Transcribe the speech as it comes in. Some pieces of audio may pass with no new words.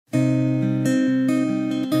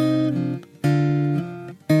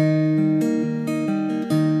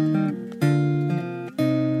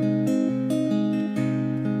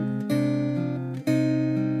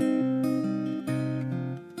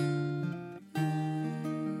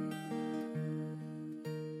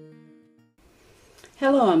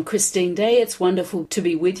Hello, I'm Christine Day. It's wonderful to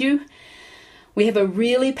be with you. We have a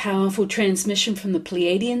really powerful transmission from the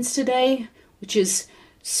Pleiadians today, which is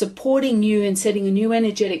supporting you in setting a new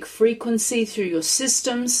energetic frequency through your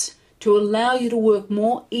systems to allow you to work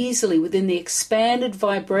more easily within the expanded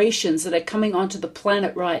vibrations that are coming onto the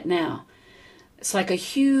planet right now. It's like a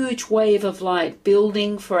huge wave of light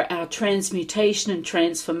building for our transmutation and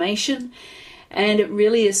transformation. And it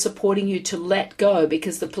really is supporting you to let go,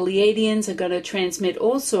 because the Pleiadians are going to transmit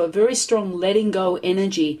also a very strong letting go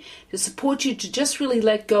energy to support you to just really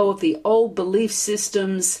let go of the old belief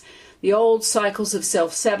systems, the old cycles of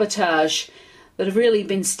self-sabotage that have really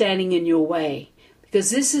been standing in your way.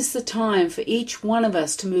 Because this is the time for each one of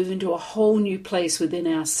us to move into a whole new place within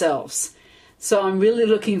ourselves. So I'm really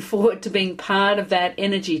looking forward to being part of that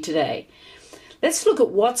energy today. Let's look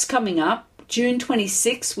at what's coming up. June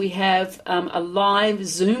 26th, we have a live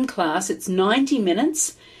Zoom class. It's 90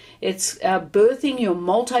 minutes. It's birthing your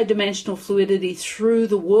multidimensional fluidity through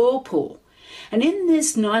the whirlpool. And in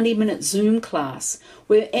this 90-minute Zoom class,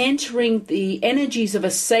 we're entering the energies of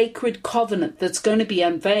a sacred covenant that's going to be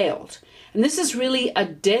unveiled. And this is really a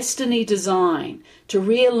destiny design to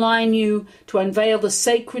realign you, to unveil the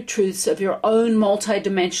sacred truths of your own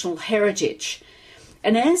multidimensional heritage.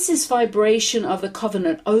 And as this vibration of the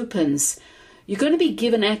covenant opens, you're going to be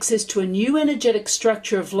given access to a new energetic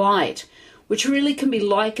structure of light, which really can be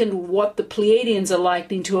likened to what the Pleiadians are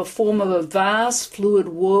likening to a form of a vast fluid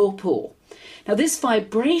whirlpool. Now, this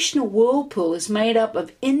vibrational whirlpool is made up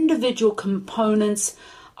of individual components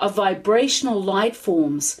of vibrational light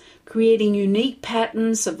forms, creating unique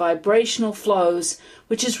patterns of vibrational flows,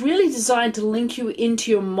 which is really designed to link you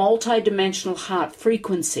into your multidimensional heart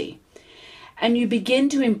frequency. And you begin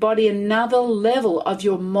to embody another level of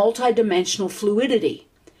your multidimensional fluidity.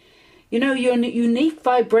 You know, your unique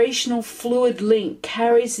vibrational fluid link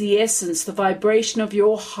carries the essence, the vibration of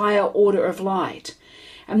your higher order of light.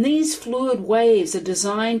 And these fluid waves are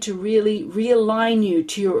designed to really realign you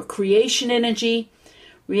to your creation energy,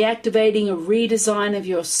 reactivating a redesign of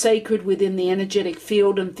your sacred within the energetic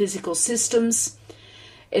field and physical systems.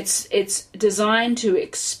 It's designed to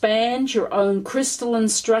expand your own crystalline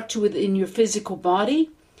structure within your physical body,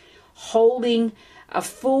 holding a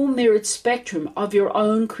full mirrored spectrum of your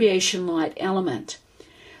own creation light element.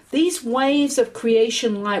 These waves of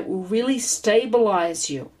creation light will really stabilize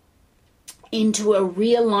you into a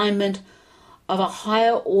realignment of a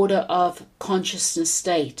higher order of consciousness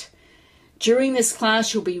state. During this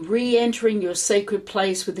class, you'll be re-entering your sacred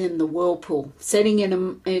place within the whirlpool,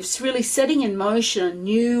 it's really setting in motion a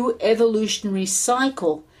new evolutionary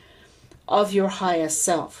cycle of your higher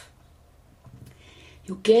self.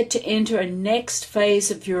 You'll get to enter a next phase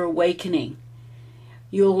of your awakening.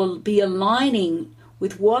 You'll be aligning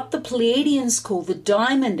with what the Pleiadians call the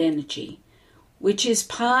diamond energy, which is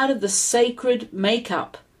part of the sacred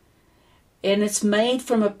makeup, and it's made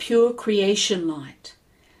from a pure creation light.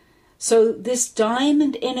 So this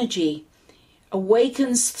diamond energy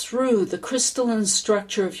awakens through the crystalline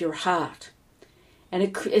structure of your heart, and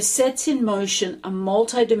it sets in motion a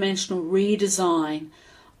multidimensional redesign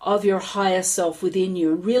of your higher self within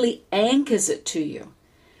you and really anchors it to you.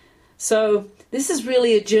 So this is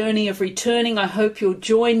really a journey of returning. I hope you'll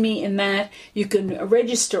join me in that. You can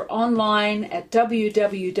register online at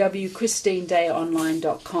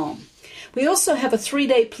www.christinedayonline.com. We also have a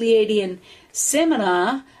 3-day Pleiadian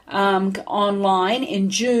seminar online in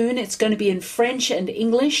June. It's going to be in French and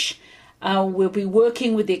English. We'll be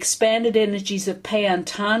working with the expanded energies of Pineal,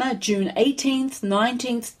 June 18th,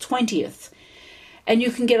 19th, 20th. And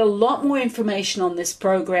you can get a lot more information on this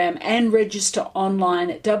program and register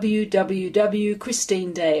online at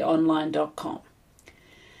www.christinedayonline.com.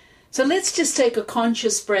 So let's just take a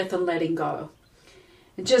conscious breath and letting go.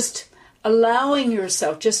 And just allowing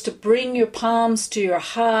yourself just to bring your palms to your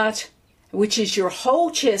heart, which is your whole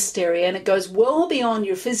chest area, and it goes well beyond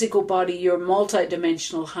your physical body, your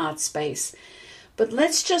multidimensional heart space. But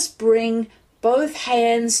let's just bring both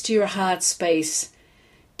hands to your heart space,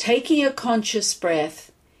 taking a conscious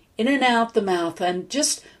breath in and out the mouth and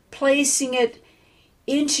just placing it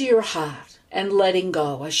into your heart and letting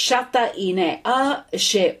go. Ashata ine a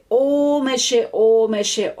she o me she o me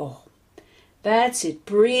she o. That's it,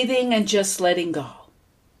 breathing and just letting go.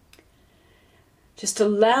 Just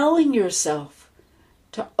allowing yourself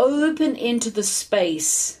to open into the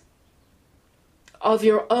space of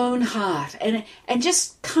your own heart and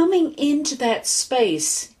just coming into that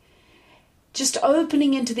space, just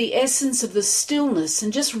opening into the essence of the stillness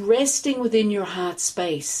and just resting within your heart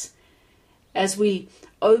space as we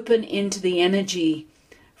open into the energy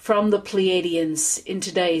from the Pleiadians in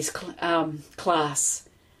today's class.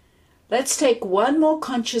 Let's take one more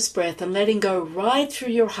conscious breath and letting go right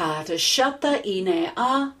through your heart. Ashata ine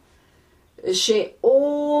a. Eshe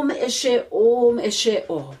om, eshe om, eshe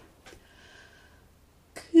om.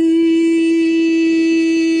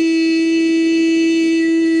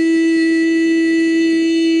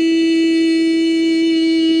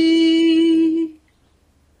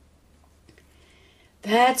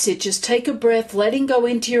 That's it. Just take a breath, letting go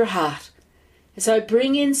into your heart. As I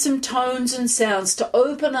bring in some tones and sounds to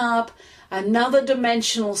open up another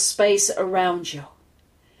dimensional space around you.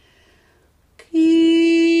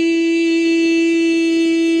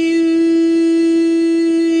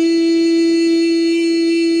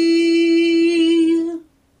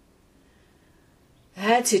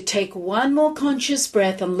 That's it. Take one more conscious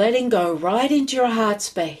breath and letting go right into your heart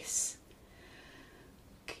space.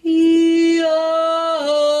 Kia,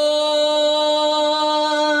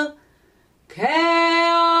 Kea,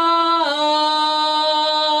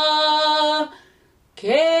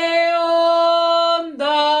 Keom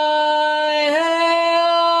Daihea,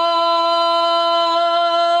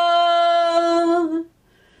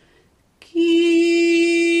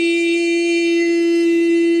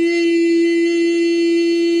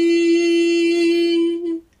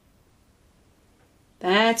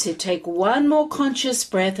 That's it. Take one more conscious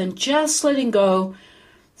breath and just letting go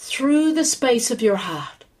through the space of your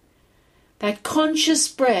heart. That conscious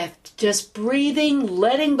breath, just breathing,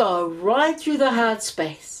 letting go right through the heart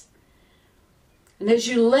space. And as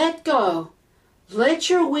you let go, let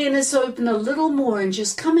your awareness open a little more and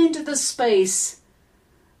just come into the space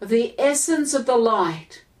of the essence of the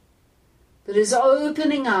light that is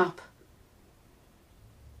opening up,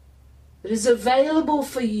 that is available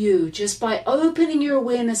for you just by opening your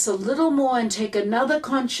awareness a little more and take another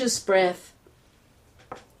conscious breath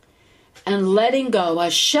and letting go.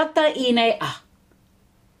 Ashata ine a.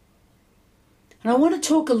 And I want to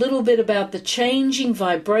talk a little bit about the changing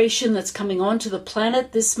vibration that's coming onto the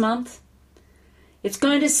planet this month. It's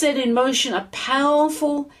going to set in motion a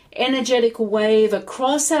powerful energetic wave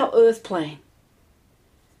across our earth plane.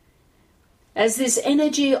 As this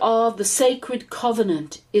energy of the sacred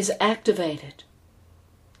covenant is activated.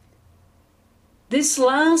 This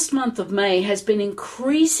last month of May has been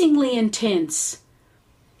increasingly intense.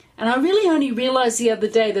 And I really only realized the other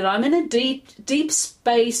day that I'm in a deep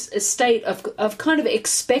state of kind of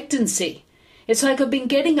expectancy. It's like I've been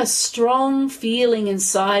getting a strong feeling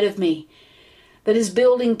inside of me that is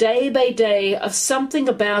building day by day of something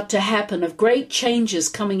about to happen, of great changes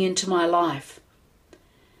coming into my life.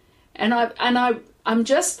 And I'm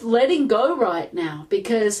just letting go right now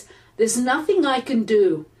because there's nothing I can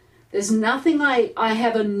do. There's nothing I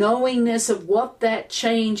have a knowingness of what that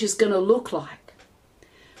change is going to look like.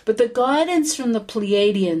 But the guidance from the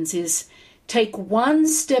Pleiadians is take one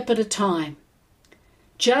step at a time.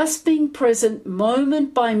 Just being present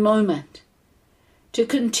moment by moment. To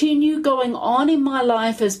continue going on in my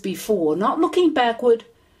life as before. Not looking backward,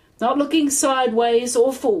 not looking sideways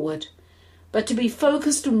or forward. But to be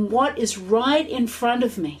focused on what is right in front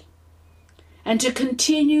of me. And to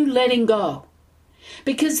continue letting go.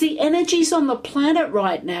 Because the energies on the planet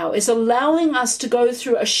right now is allowing us to go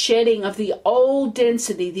through a shedding of the old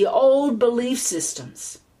density, the old belief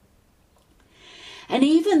systems. And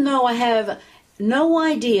even though I have no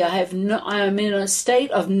idea, I am in a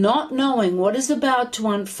state of not knowing what is about to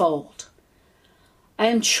unfold, I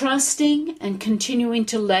am trusting and continuing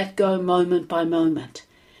to let go moment by moment.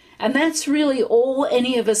 And that's really all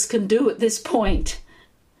any of us can do at this point.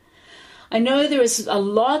 I know there is a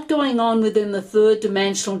lot going on within the third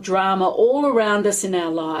dimensional drama all around us in our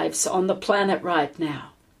lives on the planet right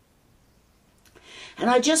now. And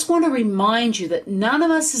I just want to remind you that none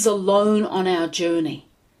of us is alone on our journey.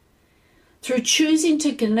 Through choosing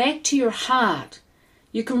to connect to your heart,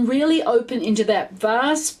 you can really open into that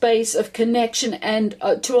vast space of connection and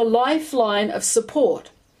to a lifeline of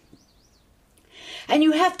support. And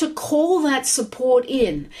you have to call that support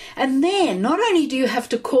in. And then, not only do you have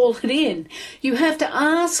to call it in, you have to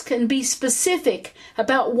ask and be specific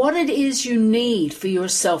about what it is you need for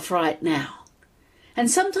yourself right now. And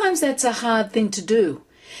sometimes that's a hard thing to do.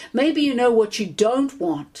 Maybe you know what you don't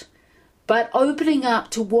want, but opening up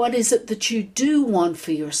to what is it that you do want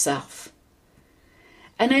for yourself.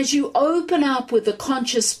 And as you open up with a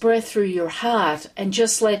conscious breath through your heart and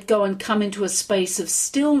just let go and come into a space of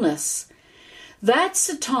stillness, that's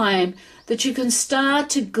the time that you can start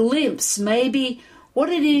to glimpse maybe what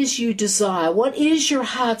it is you desire. What is your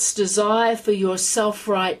heart's desire for yourself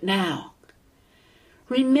right now?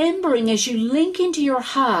 Remembering as you link into your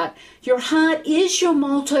heart is your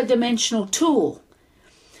multidimensional tool.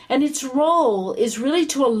 And its role is really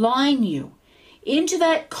to align you into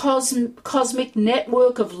that cosmic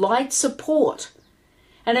network of light support.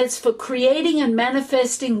 And it's for creating and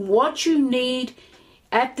manifesting what you need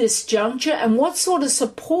at this juncture and what sort of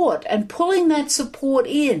support, and pulling that support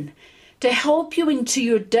in to help you into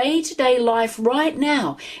your day-to-day life right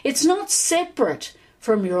now. It's not separate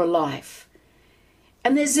from your life.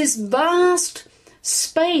 And there's this vast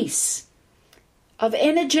space of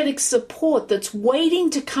energetic support that's waiting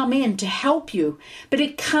to come in to help you, but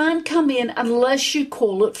it can't come in unless you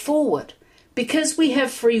call it forward, because we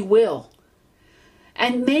have free will.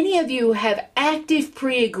 And many of you have active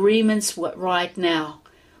pre-agreements right now,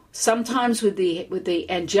 sometimes with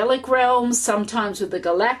the angelic realms, sometimes with the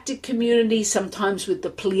galactic community, sometimes with the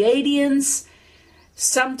Pleiadians,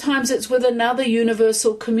 sometimes it's with another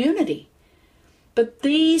universal community. But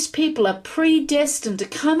these people are predestined to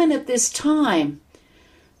come in at this time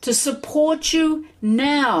to support you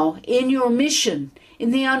now in your mission, in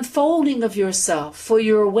the unfolding of yourself for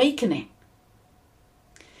your awakening.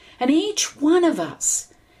 And each one of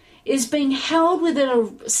us is being held within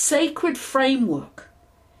a sacred framework.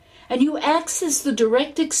 And you access the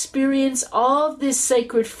direct experience of this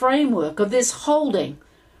sacred framework, of this holding,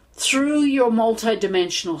 through your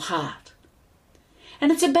multidimensional heart.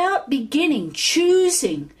 And it's about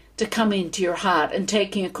choosing to come into your heart and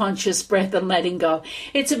taking a conscious breath and letting go.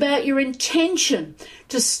 It's about your intention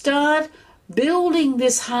to start building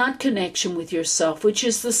this heart connection with yourself, which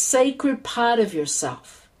is the sacred part of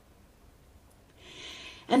yourself.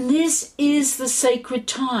 And this is the sacred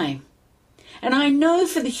time. And I know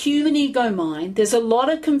for the human ego mind, there's a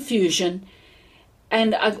lot of confusion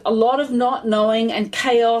and a lot of not knowing and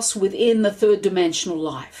chaos within the third dimensional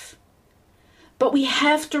life. But we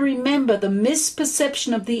have to remember the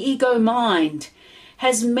misperception of the ego mind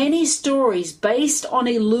has many stories based on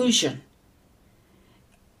illusion.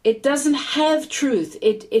 It doesn't have truth.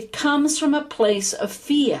 It comes from a place of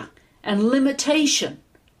fear and limitation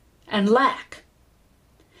and lack.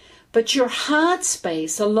 But your heart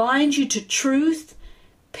space aligns you to truth,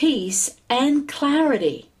 peace, and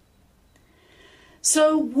clarity.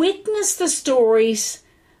 So witness the stories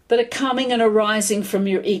that are coming and arising from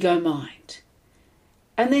your ego mind.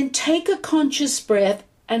 And then take a conscious breath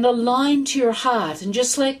and align to your heart and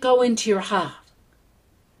just let go into your heart.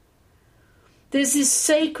 There's this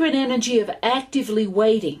sacred energy of actively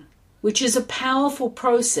waiting, which is a powerful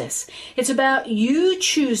process. It's about you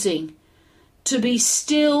choosing to be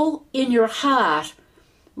still in your heart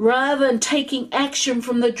rather than taking action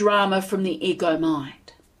from the drama from the ego mind.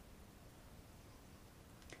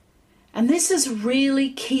 And this is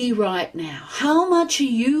really key right now. How much are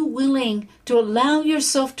you willing to allow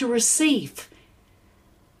yourself to receive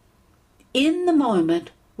in the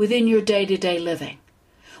moment within your day-to-day living?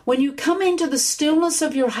 When you come into the stillness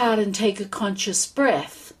of your heart and take a conscious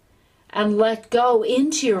breath and let go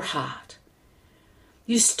into your heart,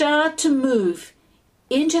 you start to move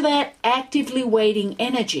into that actively waiting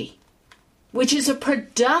energy, which is a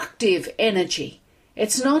productive energy.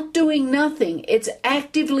 It's not doing nothing. It's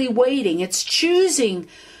actively waiting. It's choosing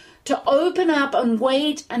to open up and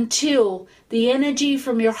wait until the energy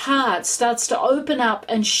from your heart starts to open up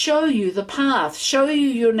and show you the path, show you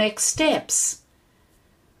your next steps.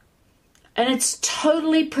 And it's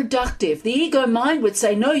totally productive. The ego mind would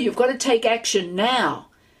say, no, you've got to take action now.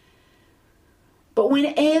 But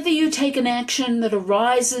whenever you take an action that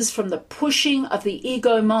arises from the pushing of the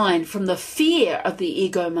ego mind, from the fear of the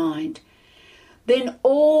ego mind, then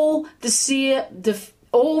all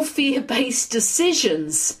fear-based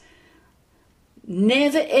decisions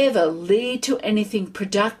never ever lead to anything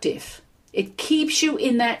productive. It keeps you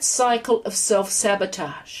in that cycle of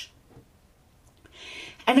self-sabotage.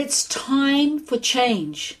 And it's time for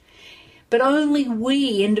change. But only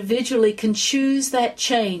we individually can choose that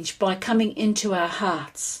change by coming into our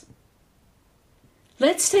hearts.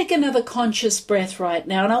 Let's take another conscious breath right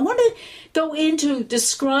now. And I want to go into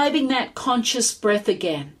describing that conscious breath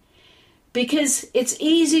again, because it's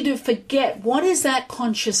easy to forget. What is that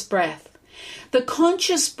conscious breath? The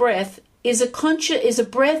conscious breath is a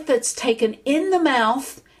breath that's taken in the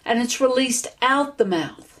mouth and it's released out the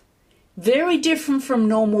mouth. Very different from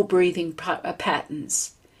normal breathing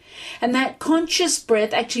patterns. And that conscious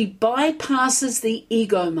breath actually bypasses the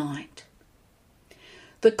ego mind.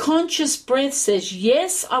 The conscious breath says,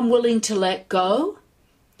 yes, I'm willing to let go.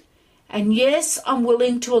 And yes, I'm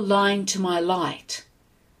willing to align to my light,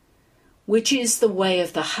 which is the way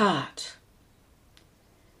of the heart.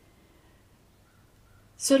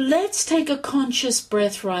 So let's take a conscious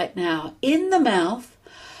breath right now. In the mouth,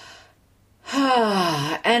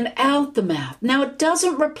 and out the mouth. Now, it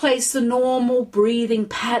doesn't replace the normal breathing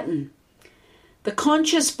pattern The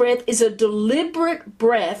conscious breath is a deliberate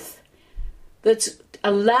breath that's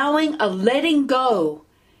allowing a letting go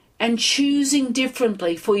and choosing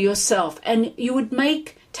differently for yourself. And you would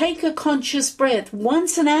take a conscious breath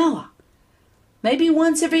once an hour, maybe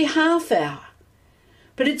once every half hour.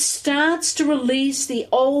 But it starts to release the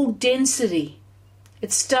old density.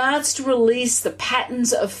 It starts to release the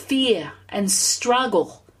patterns of fear and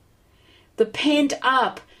struggle, the pent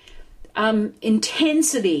up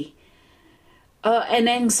intensity and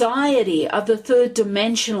anxiety of the third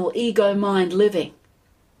dimensional ego mind living.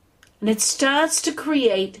 And it starts to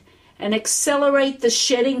create and accelerate the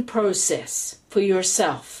shedding process for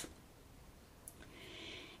yourself.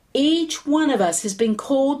 Each one of us has been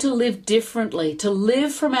called to live differently, to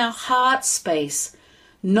live from our heart space,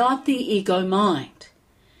 not the ego mind.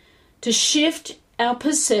 To shift our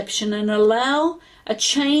perception and allow a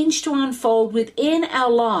change to unfold within our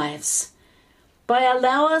lives by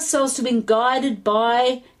allowing ourselves to be guided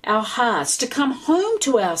by our hearts, to come home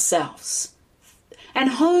to ourselves. And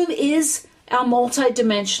home is our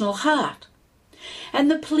multidimensional heart.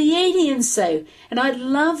 And the Pleiadians say, and I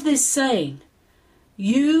love this saying,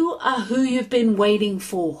 you are who you've been waiting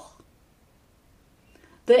for.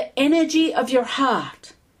 The energy of your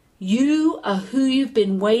heart, you are who you've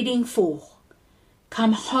been waiting for.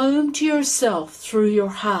 Come home to yourself through your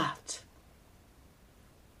heart.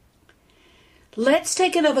 Let's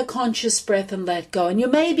take another conscious breath and let go. And you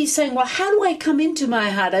may be saying, well, how do I come into my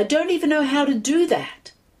heart? I don't even know how to do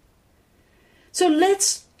that. So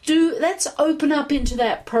let's open up into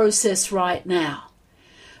that process right now.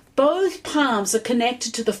 Both palms are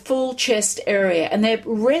connected to the full chest area and they're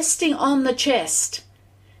resting on the chest.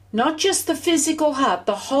 Not just the physical heart,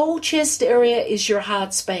 the whole chest area is your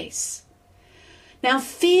heart space. Now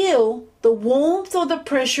feel the warmth or the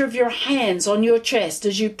pressure of your hands on your chest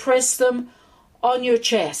as you press them on your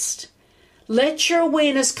chest. Let your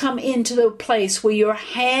awareness come into the place where your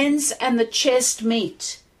hands and the chest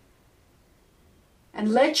meet.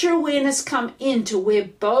 And let your awareness come into where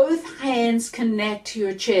both hands connect to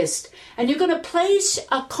your chest. And you're going to place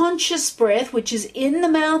a conscious breath, which is in the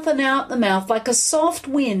mouth and out the mouth, like a soft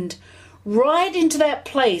wind, right into that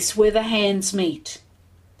place where the hands meet.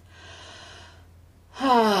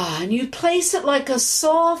 And you place it like a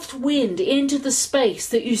soft wind into the space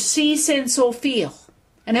that you see, sense, or feel.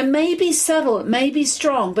 And it may be subtle, it may be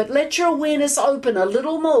strong, but let your awareness open a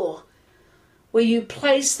little more where you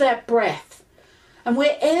place that breath. And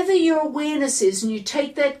wherever your awareness is and you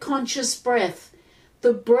take that conscious breath,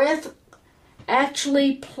 the breath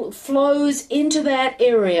actually flows into that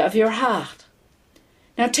area of your heart.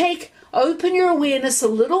 Now open your awareness a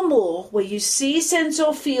little more where you see, sense,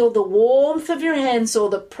 or feel the warmth of your hands or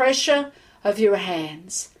the pressure of your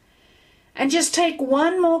hands. And just take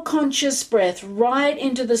one more conscious breath right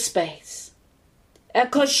into the space.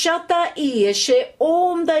 Ekoshata I eshe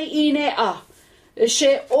om da ine a.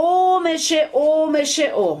 Eshe om, eshe om,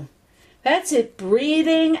 eshe om. That's it,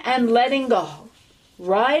 breathing and letting go.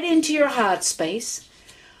 Right into your heart space.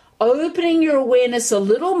 Opening your awareness a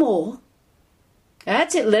little more.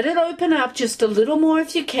 That's it, let it open up just a little more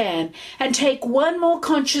if you can. And take one more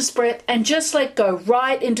conscious breath and just let go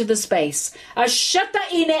right into the space. Ashata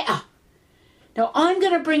inea. Now I'm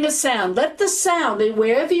going to bring a sound. Let the sound, and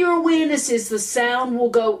wherever your awareness is, the sound will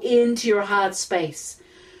go into your heart space.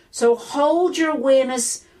 So hold your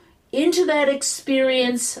awareness into that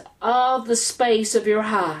experience of the space of your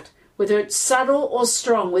heart, whether it's subtle or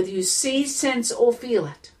strong, whether you see, sense, or feel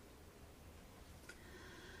it.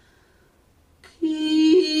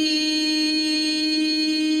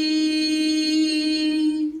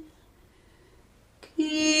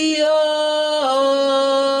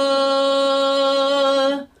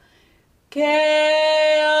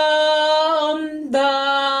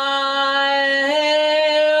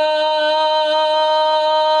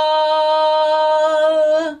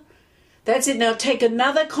 That's it. Now take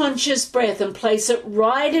another conscious breath and place it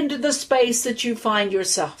right into the space that you find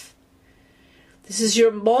yourself. This is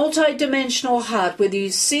your multi-dimensional heart. Whether you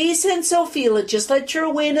see, sense, or feel it, just let your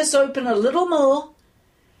awareness open a little more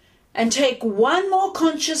and take one more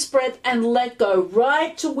conscious breath and let go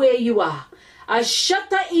right to where you are.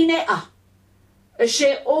 Ashata inea.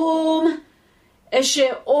 Eshe om.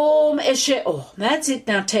 Eshe om. Eshe om. That's it.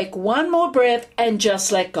 Now take one more breath and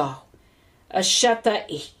just let go. Ashata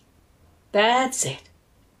I. That's it.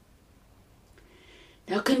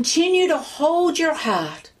 Now continue to hold your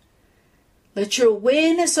heart. Let your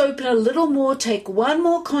awareness open a little more. Take one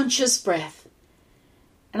more conscious breath.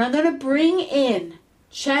 And I'm going to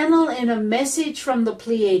channel in a message from the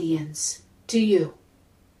Pleiadians to you.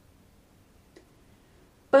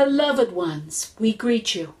 Beloved ones, we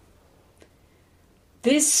greet you.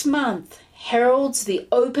 This month heralds the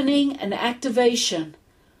opening and activation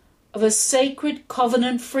of a sacred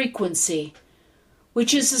covenant frequency,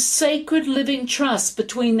 which is a sacred living trust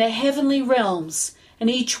between the heavenly realms and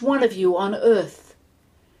each one of you on earth.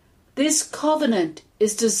 This covenant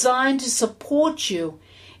is designed to support you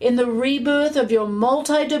in the rebirth of your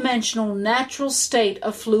multidimensional natural state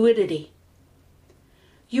of fluidity.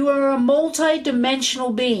 You are a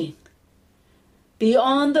multidimensional being.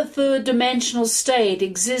 Beyond the third dimensional state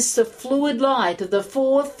exists the fluid light of the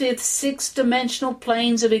fourth, fifth, sixth dimensional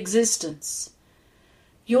planes of existence.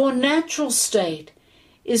 Your natural state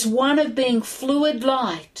is one of being fluid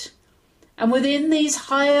light, and within these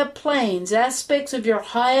higher planes, aspects of your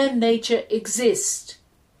higher nature exist.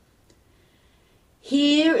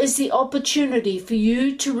 Here is the opportunity for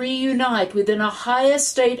you to reunite within a higher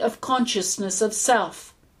state of consciousness of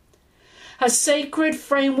self. A sacred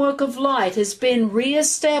framework of light has been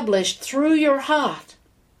re-established through your heart.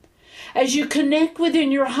 As you connect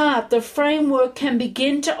within your heart, the framework can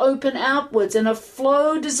begin to open outwards and a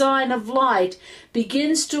flow design of light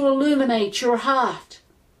begins to illuminate your heart.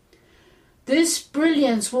 This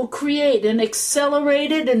brilliance will create an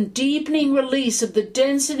accelerated and deepening release of the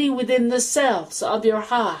density within the cells of your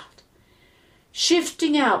heart,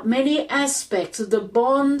 shifting out many aspects of the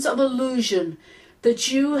bonds of illusion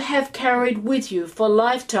that you have carried with you for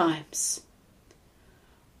lifetimes.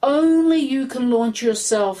 Only you can launch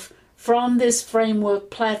yourself from this framework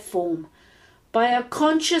platform by a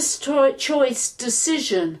conscious choice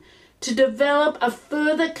decision to develop a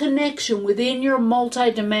further connection within your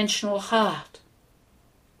multidimensional heart.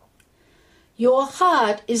 Your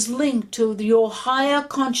heart is linked to your higher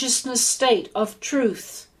consciousness state of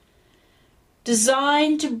truth,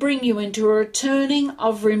 designed to bring you into a returning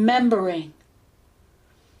of remembering.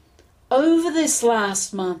 Over this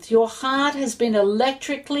last month, your heart has been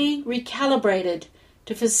electrically recalibrated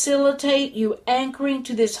to facilitate you anchoring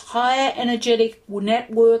to this higher energetic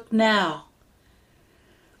network now.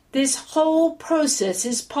 This whole process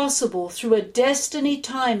is possible through a destiny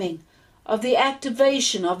timing of the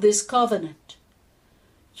activation of this covenant.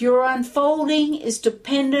 Your unfolding is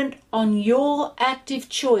dependent on your active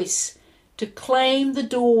choice to claim the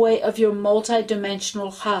doorway of your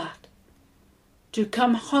multidimensional heart, to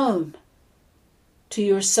come home to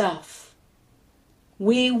yourself.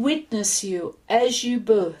 We witness you as you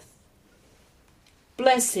birth.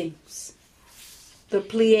 Blessings, the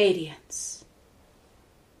Pleiadians.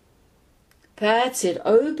 That's it,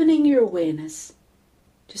 opening your awareness.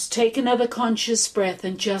 Just take another conscious breath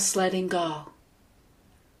and just letting go.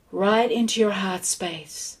 Right into your heart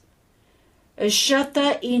space.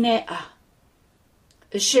 Ashata inea.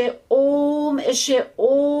 Eshe om, eshe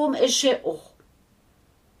om, eshe oh.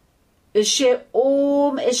 Eshe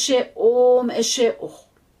om, eshe om, eshe oh.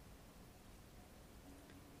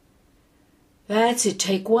 That's it.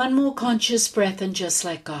 Take one more conscious breath and just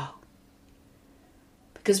let go.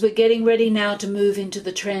 Because we're getting ready now to move into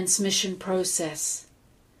the transmission process.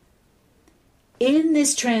 In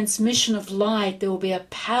this transmission of light, there will be a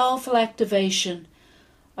powerful activation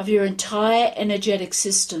of your entire energetic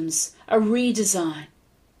systems, a redesign.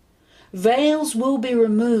 Veils will be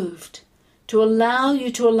removed to allow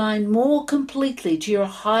you to align more completely to your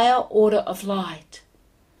higher order of light.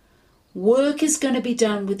 Work is going to be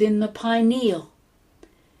done within the pineal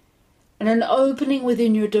and an opening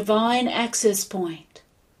within your divine access point.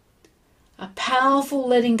 A powerful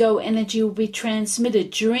letting go energy will be transmitted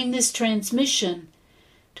during this transmission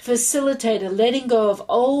to facilitate a letting go of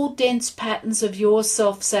old dense patterns of your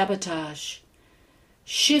self-sabotage,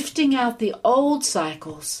 shifting out the old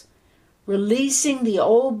cycles, releasing the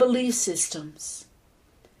old belief systems.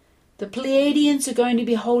 The Pleiadians are going to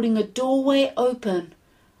be holding a doorway open,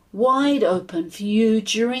 wide open for you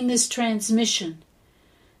during this transmission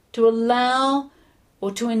to allow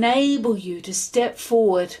or to enable you to step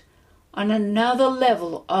forward on another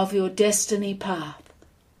level of your destiny path.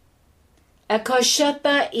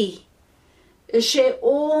 Akashata I, Eshe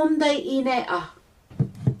om dai inea,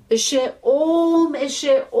 Eshe om,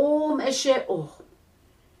 Eshe om, Eshe oh.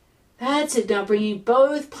 That's it. Now bringing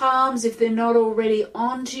both palms, if they're not already,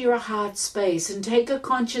 onto your heart space and take a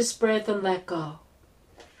conscious breath and let go.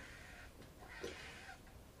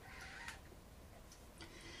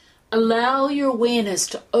 Allow your awareness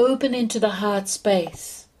to open into the heart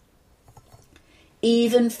space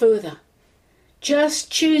even further.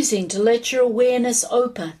 Just choosing to let your awareness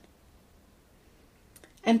open.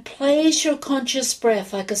 And place your conscious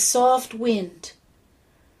breath like a soft wind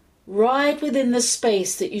right within the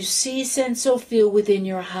space that you see, sense or feel within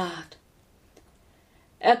your heart.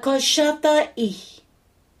 Akashata I,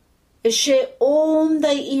 Eshe om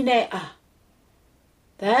dai inea,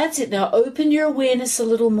 That's it. Now open your awareness a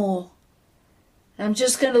little more. I'm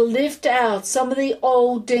just going to lift out some of the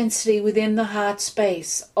old density within the heart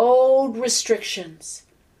space, old restrictions,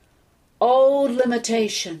 old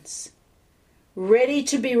limitations, ready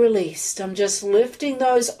to be released. I'm just lifting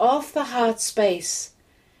those off the heart space.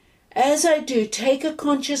 As I do, take a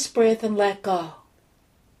conscious breath and let go.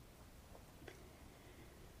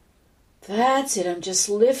 That's it. I'm just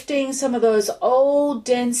lifting some of those old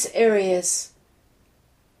dense areas.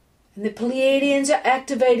 And the Pleiadians are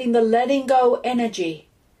activating the letting go energy,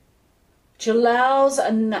 which allows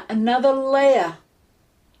another layer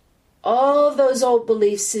of those old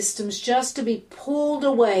belief systems just to be pulled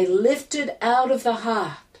away, lifted out of the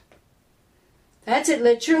heart. That's it.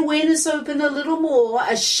 Let your awareness open a little more.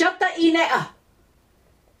 Ashata inea.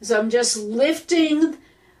 So I'm just lifting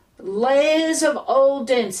layers of old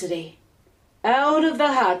density out of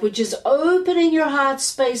the heart, which is opening your heart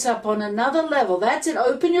space up on another level. That's it.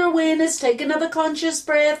 Open your awareness, take another conscious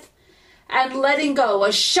breath, and letting go.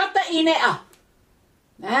 Ashata inea.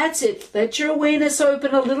 That's it. Let your awareness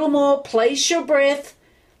open a little more. Place your breath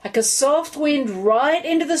like a soft wind right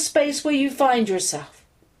into the space where you find yourself.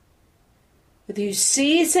 Whether you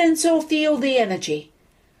see, sense, or feel the energy,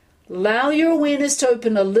 allow your awareness to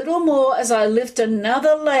open a little more as I lift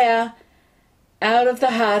another layer out of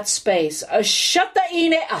the heart space. Ashata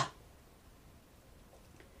inea.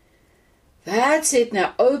 That's it.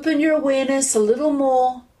 Now open your awareness a little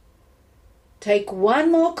more. Take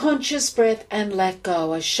one more conscious breath and let go.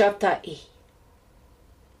 Ashata I.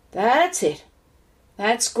 That's it.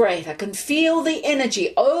 That's great. I can feel the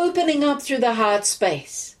energy opening up through the heart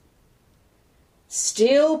space.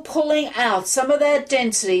 Still pulling out some of that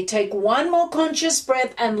density. Take one more conscious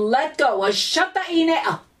breath and let go. Ashata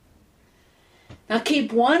inea. Now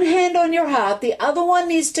keep one hand on your heart. The other one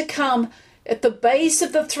needs to come at the base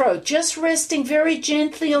of the throat, just resting very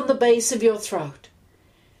gently on the base of your throat.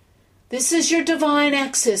 This is your divine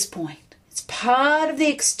access point. It's part of the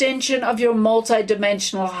extension of your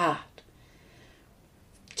multidimensional heart.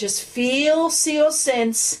 Just feel, see, or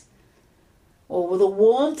sense, or with the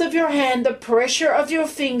warmth of your hand, the pressure of your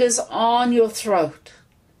fingers on your throat.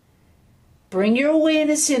 Bring your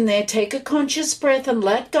awareness in there. Take a conscious breath and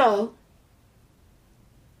let go.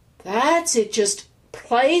 That's it. Just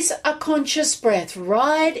place a conscious breath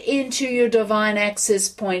right into your divine access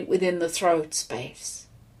point within the throat space.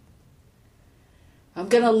 I'm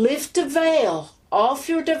going to lift a veil off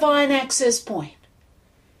your divine access point.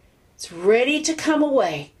 It's ready to come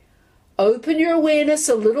away. Open your awareness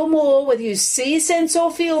a little more, whether you see, sense,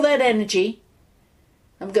 or feel that energy.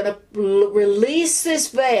 I'm going to release this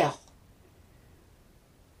veil.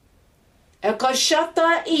 Ekashata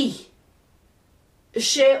I.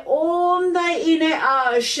 She'om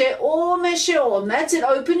da'ine'a, she'om, she'om. That's it.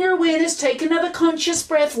 Open your awareness. Take another conscious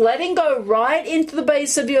breath, letting go right into the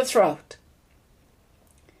base of your throat.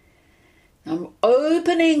 I'm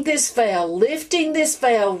opening this veil, lifting this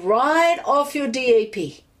veil right off your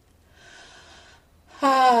DAP.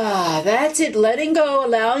 That's it. Letting go,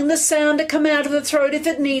 allowing the sound to come out of the throat if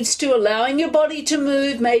it needs to, allowing your body to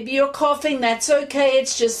move. Maybe you're coughing. That's okay.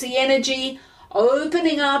 It's just the energy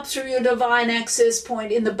opening up through your divine access point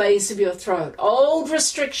in the base of your throat. Old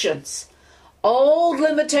restrictions, old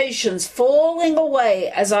limitations falling away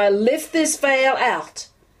as I lift this veil out.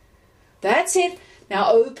 That's it. Now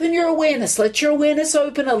open your awareness. Let your awareness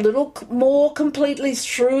open a little more completely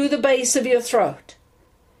through the base of your throat.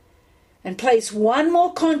 And place one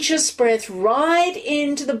more conscious breath right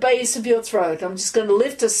into the base of your throat. I'm just going to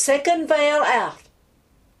lift a second veil out.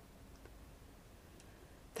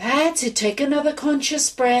 That's it. Take another conscious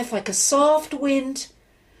breath like a soft wind,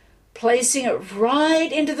 placing it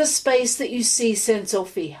right into the space that you see, sense, or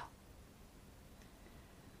feel.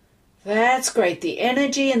 That's great. The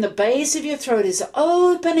energy in the base of your throat is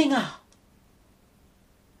opening up.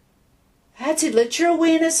 That's it. Let your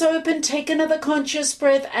awareness open. Take another conscious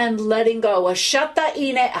breath and letting go. Ashata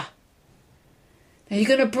inea. Now you're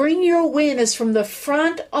going to bring your awareness from the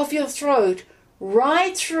front of your throat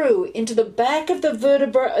right through into the back of the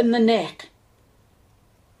vertebra and the neck.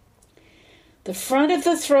 The front of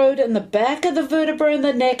the throat and the back of the vertebra and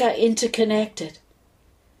the neck are interconnected.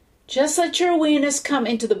 Just let your awareness come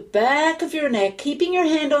into the back of your neck, keeping your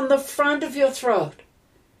hand on the front of your throat.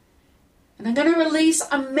 And I'm going to release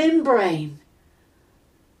a membrane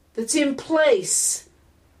that's in place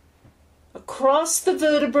across the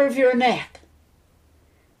vertebra of your neck.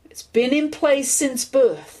 It's been in place since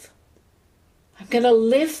birth. I'm going to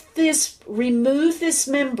lift this, remove this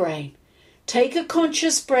membrane. Take a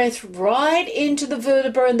conscious breath right into the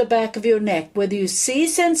vertebra in the back of your neck. Whether you see,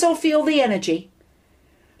 sense, or feel the energy,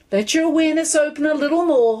 Let your awareness open a little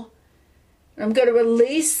more. I'm going to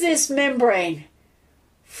release this membrane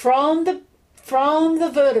from the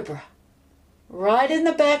vertebra, right in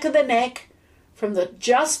the back of the neck, from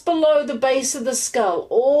just below the base of the skull,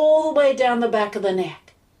 all the way down the back of the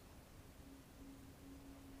neck.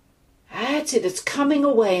 That's it. It's coming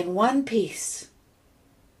away in one piece.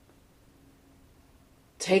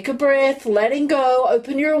 Take a breath, letting go.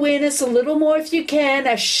 Open your awareness a little more if you can.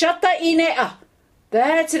 Ashata inea.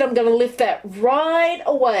 That's it. I'm going to lift that right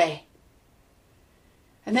away.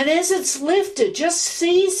 And then as it's lifted, just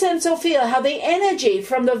see, sense, or feel how the energy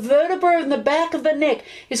from the vertebra in the back of the neck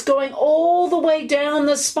is going all the way down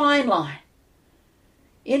the spine line,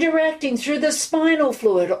 interacting through the spinal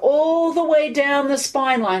fluid all the way down the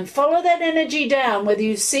spine line. Follow that energy down, whether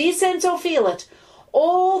you see, sense, or feel it,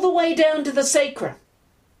 all the way down to the sacrum.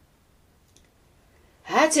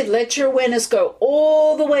 That's it. Let your awareness go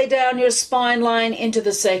all the way down your spine line into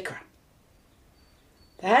the sacrum.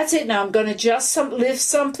 That's it. Now I'm going to just lift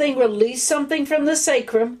something, release something from the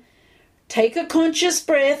sacrum. Take a conscious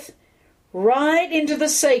breath right into the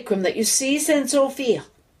sacrum that you see, sense, or feel.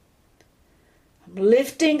 I'm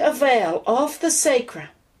lifting a veil off the sacrum.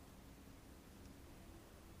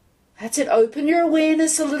 That's it. Open your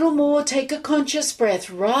awareness a little more. Take a conscious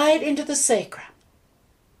breath right into the sacrum.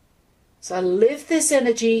 So I lift this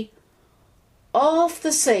energy off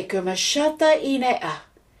the sacrum. Ashata inea.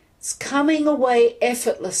 It's coming away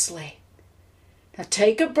effortlessly. Now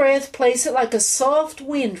take a breath, place it like a soft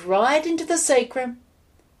wind right into the sacrum.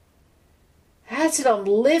 That's it, I'm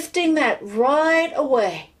lifting that right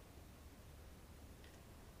away.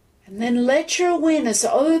 And then let your awareness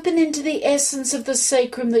open into the essence of the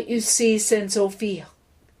sacrum that you see, sense, or feel.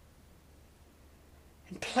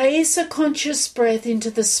 And place a conscious breath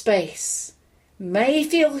into the space. May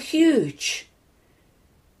feel huge.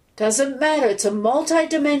 Doesn't matter, it's a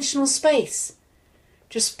multi-dimensional space.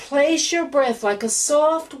 Just place your breath like a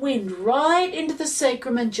soft wind right into the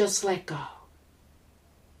sacrum and just let go.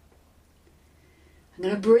 I'm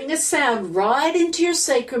going to bring a sound right into your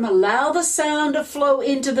sacrum. Allow the sound to flow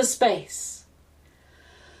into the space.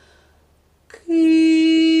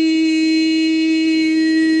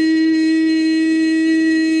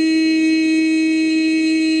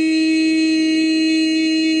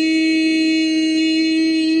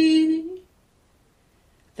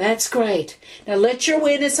 That's great. Now let your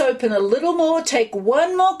awareness open a little more. Take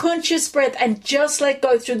one more conscious breath and just let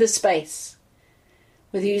go through the space.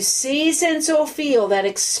 Whether you see, sense, or feel that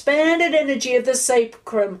expanded energy of the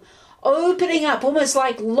sacrum opening up, almost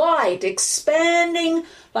like light, expanding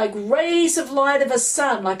like rays of light of a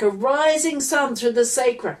sun, like a rising sun through the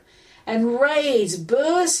sacrum, and rays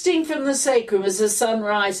bursting from the sacrum as the sun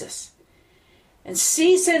rises. And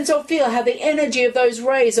see, sense, or feel how the energy of those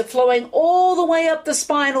rays are flowing all the way up the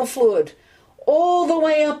spinal fluid, all the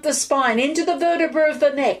way up the spine, into the vertebra of the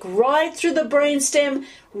neck, right through the brainstem,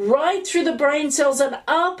 right through the brain cells, and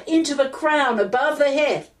up into the crown above the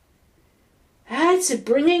head. That's it,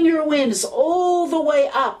 bringing your awareness all the way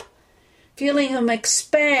up, feeling them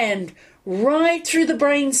expand right through the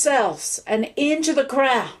brain cells and into the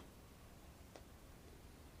crown.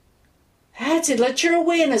 That's it. Let your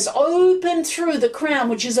awareness open through the crown,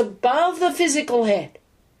 which is above the physical head.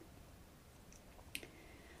 I'm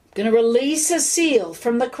going to release a seal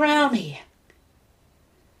from the crown here.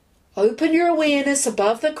 Open your awareness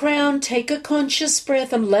above the crown. Take a conscious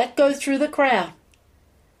breath and let go through the crown.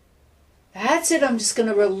 That's it. I'm just going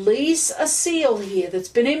to release a seal here that's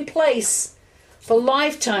been in place for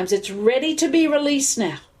lifetimes. It's ready to be released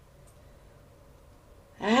now.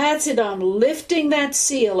 That's it, I'm lifting that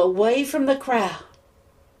seal away from the crown.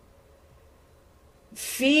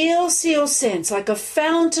 Feel, seal, sense like a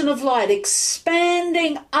fountain of light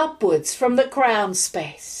expanding upwards from the crown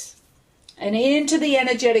space and into the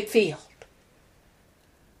energetic field.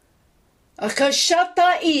 That's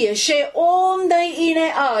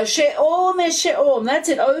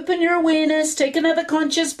it, open your awareness, take another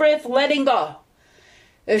conscious breath, letting go.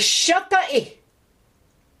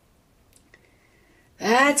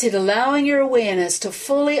 That's it, allowing your awareness to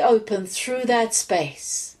fully open through that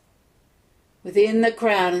space within the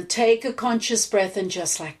crown, and take a conscious breath and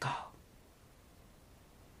just let go.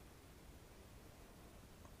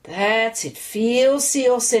 That's it, feel, see,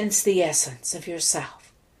 or sense the essence of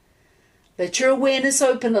yourself. Let your awareness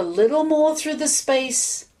open a little more through the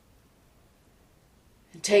space,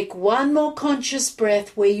 and take one more conscious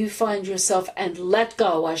breath where you find yourself and let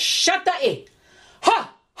go. Ashata-e.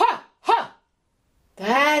 Ha! Ha! Ha!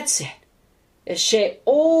 That's it.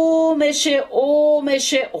 Eshe-o, meshe-o,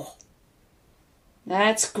 meshe-o.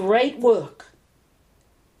 That's great work.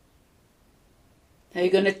 Now you're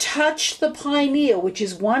going to touch the pineal, which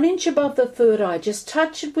is 1 inch above the third eye. Just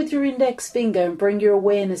touch it with your index finger and bring your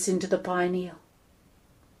awareness into the pineal.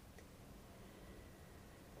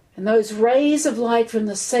 And those rays of light from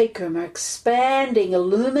the sacrum are expanding,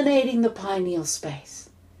 illuminating the pineal space.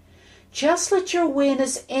 Just let your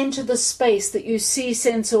awareness enter the space that you see,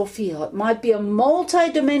 sense, or feel. It might be a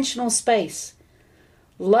multi-dimensional space,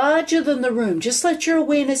 larger than the room. Just let your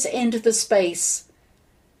awareness enter the space.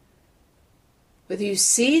 Whether you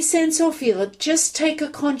see, sense, or feel it, just take a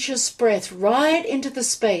conscious breath right into the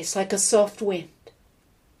space like a soft wind.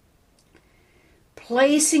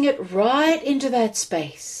 Placing it right into that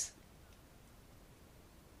space.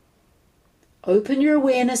 Open your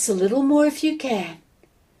awareness a little more if you can.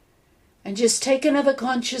 And just take another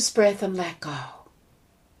conscious breath and let go.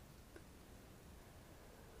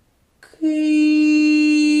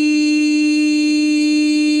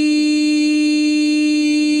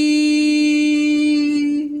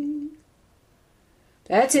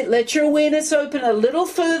 That's it. Let your awareness open a little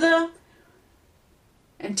further.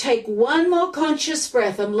 And take one more conscious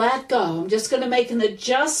breath and let go. I'm just going to make an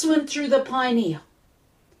adjustment through the pineal.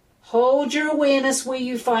 Hold your awareness where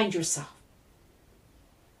you find yourself.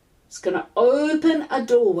 It's going to open a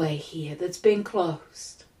doorway here that's been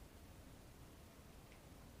closed.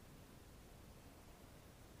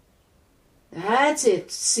 That's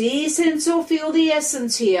it. See, sense, or feel the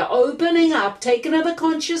essence here. Opening up. Take another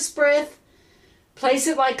conscious breath. Place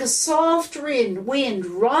it like a soft wind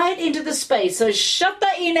right into the space. So shut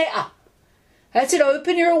ine. That's it.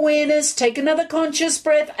 Open your awareness. Take another conscious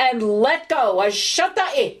breath and let go. Shut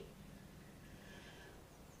it.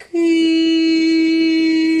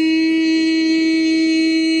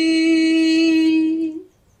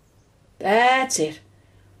 That's it.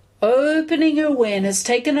 Opening your awareness,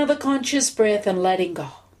 take another conscious breath and letting go.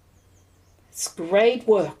 It's great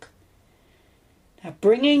work. Now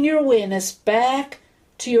bringing your awareness back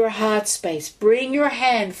to your heart space. Bring your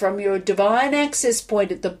hand from your divine access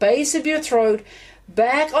point at the base of your throat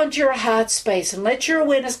back onto your heart space and let your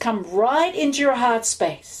awareness come right into your heart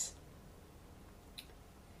space.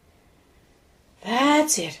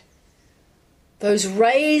 That's it. Those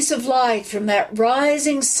rays of light from that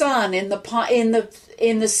rising sun in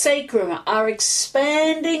the sacrum are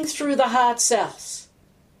expanding through the heart cells,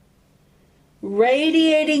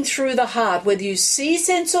 radiating through the heart. Whether you see,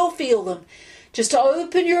 sense, or feel them, just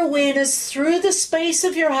open your awareness through the space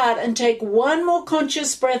of your heart and take one more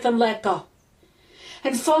conscious breath and let go.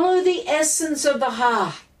 And follow the essence of the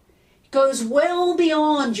heart. It goes well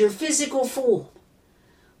beyond your physical form.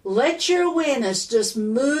 Let your awareness just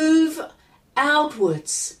move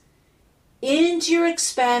outwards into your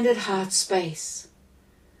expanded heart space.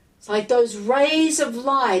 It's like those rays of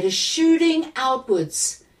light are shooting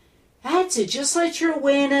outwards. That's it. Just let your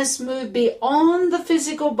awareness move beyond the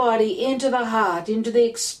physical body into the heart, into the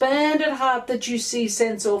expanded heart that you see,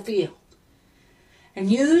 sense, or feel.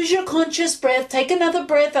 And use your conscious breath. Take another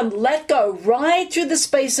breath and let go right through the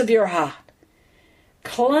space of your heart.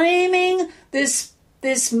 Claiming this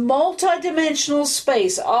multi-dimensional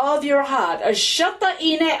space of your heart. Ashata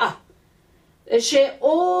inea.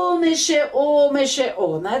 Eshe-om, eshe-om,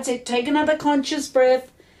 eshe-om. That's it. Take another conscious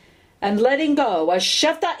breath and letting go.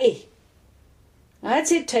 Ashata e.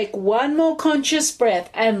 That's it. Take one more conscious breath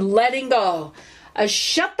and letting go.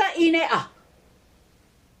 Ashata inea.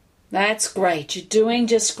 That's great. You're doing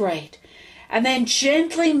just great. And then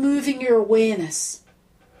gently moving your awareness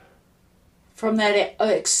from that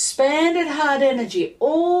expanded heart energy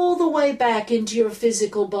all the way back into your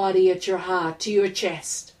physical body at your heart, to your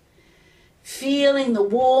chest. Feeling the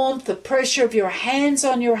warmth, the pressure of your hands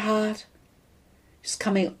on your heart. Just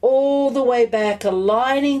coming all the way back,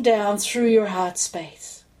 aligning down through your heart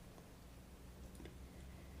space.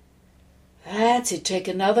 That's it. Take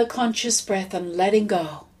another conscious breath and letting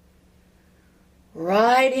go.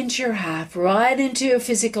 Right into your heart, right into your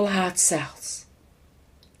physical heart cells.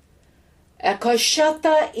 Akoshata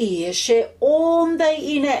I eshe-om dai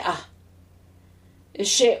inea.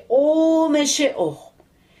 Eshe-om, eshe-om.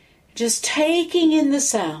 Just taking in the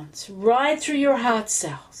sounds right through your heart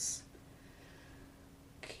cells.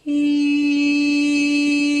 Ki.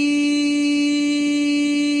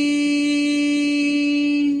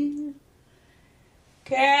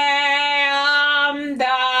 Keam dae.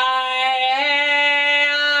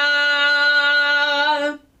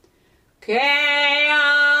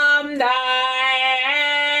 Keam dae.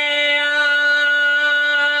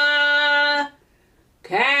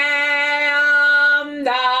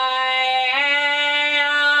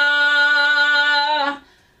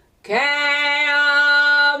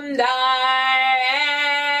 Keam dae.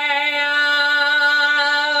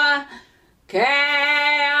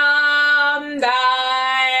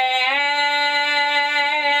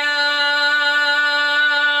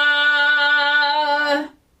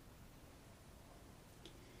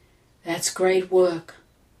 great work.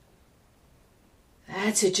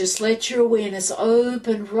 That's it. Just let your awareness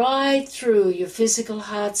open right through your physical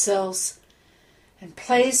heart cells and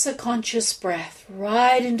place a conscious breath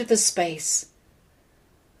right into the space.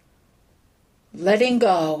 Letting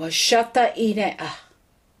go. Ashata ine a.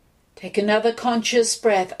 Take another conscious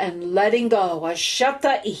breath and letting go.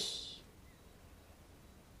 Ashata I.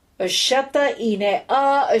 Ashata ine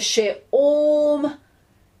a. Ashe om.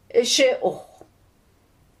 Ashe o.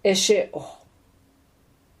 Ashe o.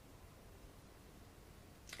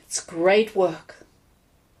 It's great work.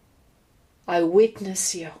 I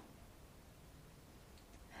witness you.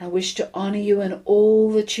 I wish to honor you in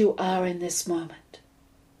all that you are in this moment.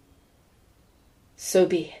 So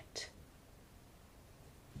be it.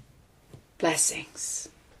 Blessings.